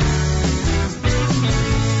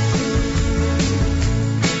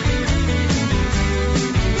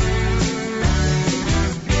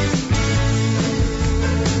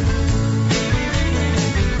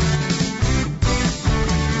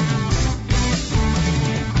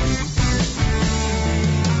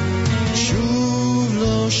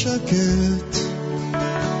 שקט,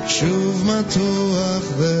 שוב מתוח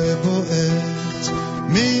ובועט,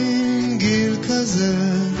 מין גיל כזה,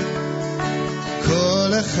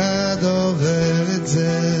 כל אחד עובר את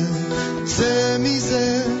זה, זה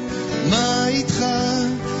מזה, מה איתך?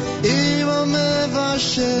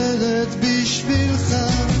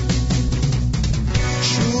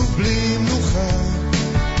 בלי מנוחה,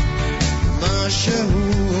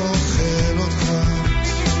 משהו אוכל אותך,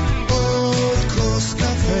 עוד כוס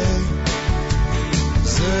קפה,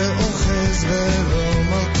 זה אוחז ולא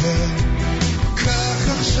מרפה, קח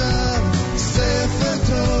עכשיו ספר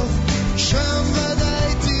טוב, שם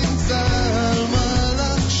ודאי תמצא על מה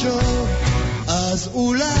לחשוב, אז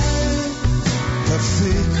אולי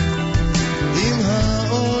תפסיק עם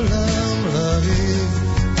העולם לריב,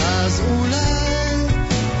 אז אולי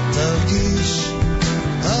תרגיש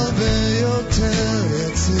הרבה יותר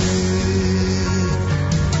יציב.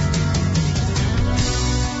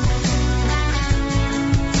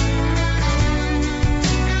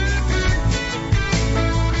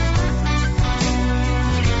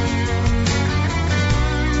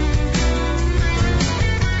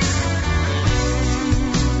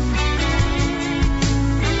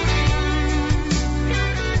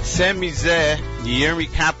 Sammy Zeh, Yermi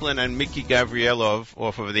Kaplan and Mickey Gavrielov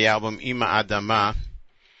off of the album Ima Adama.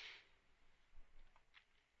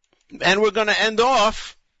 And we're going to end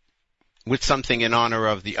off with something in honor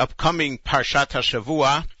of the upcoming Parshat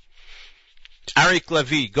HaShavua. Arik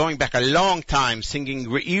Levi, going back a long time, singing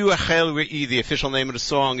Re'i Rachel Re'i. The official name of the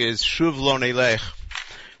song is Shuv Lo Nelech.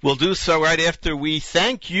 We'll do so right after we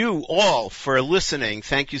thank you all for listening.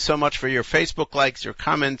 Thank you so much for your Facebook likes, your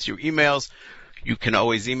comments, your emails. You can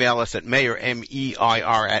always email us at Meir,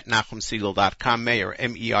 M-E-I-R, at NachumSegal.com, Meir,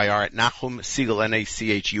 M-E-I-R, at NachumSegal,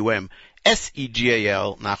 N-A-C-H-U-M,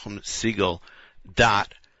 S-E-G-A-L,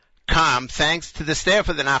 NachumSegal.com. Thanks to the staff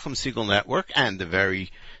of the Nachum Segal Network, and a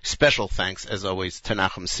very special thanks, as always, to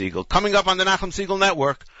Nachum Segal. Coming up on the Nachum Segal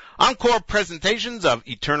Network, encore presentations of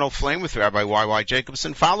Eternal Flame with Rabbi Y.Y.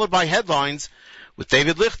 Jacobson, followed by headlines with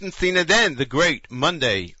David Lichtenstein, and then the great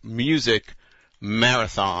Monday Music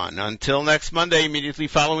Marathon. Until next Monday, immediately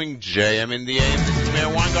following JM in the AM, this is Mayor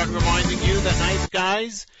Weingarten reminding you that nice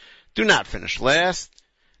guys do not finish last.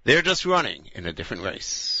 They're just running in a different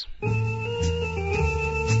race.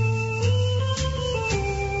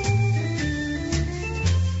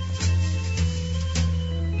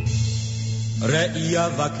 ראייה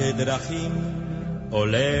וכדרכים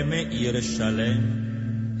עולה מעיר שלם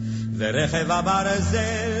ורכב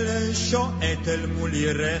הברזל שועט אל מול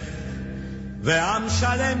ירך ועם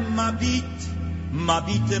שלם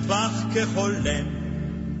מביט בך כחולם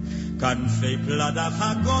כנפי פלדה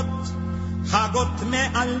חגות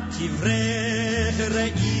מעל קברך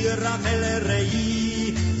ראי רחל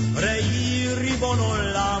ראי ריבון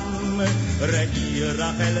עולם ראי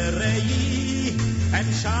רחל ראי הם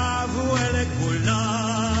שבו אל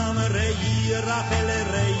כולם ראי רחל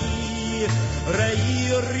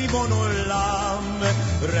ראי ריבון עולם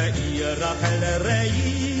ראי רחל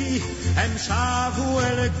ראי הם שבו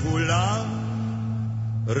אל כולם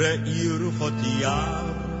ראי רוחות יער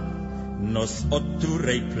נושאות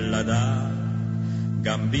טורי פלדה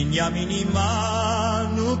גם בנימין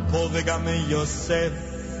עמנו פה וגם יוסף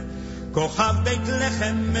כוכב בית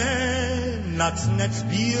לחם נצנץ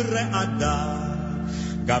ברעדה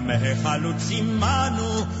גם החלוץ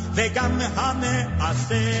עמנו וגם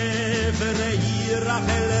המאסף ראי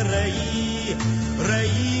רחל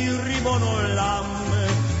ראי ריבון עולם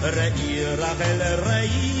ראי רחל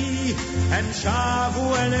ראי הם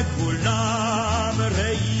שבו אל כולם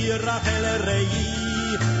ראי רחל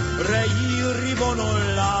ראי ריבון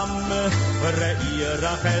עולם ראי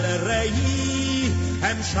רחל ראי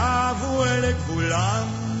הם שבו אל כולם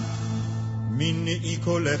מנעי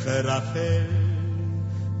קולך רחל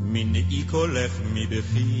מנעי קולך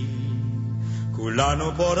מבכי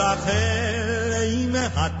כולנו פה רחל עם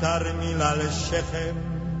התרמיל על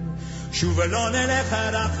שכם שוב לא נלך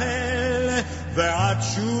רחל ועד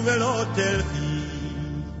שוב לא תלכי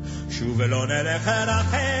שוב לא נלך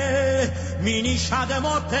רחל מנשד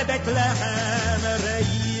מות בית לחם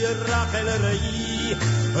ראי רחל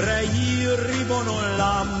ראי ריבון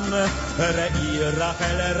עולם ראי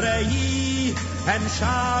רחל ראי הם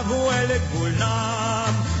שבו אל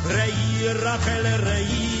כולם ראי רחל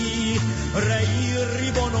ראי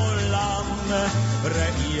ריבון עולם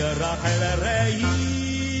ראי רחל ראי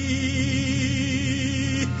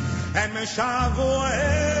הם שבו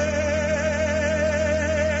אל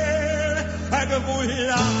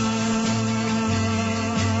כולם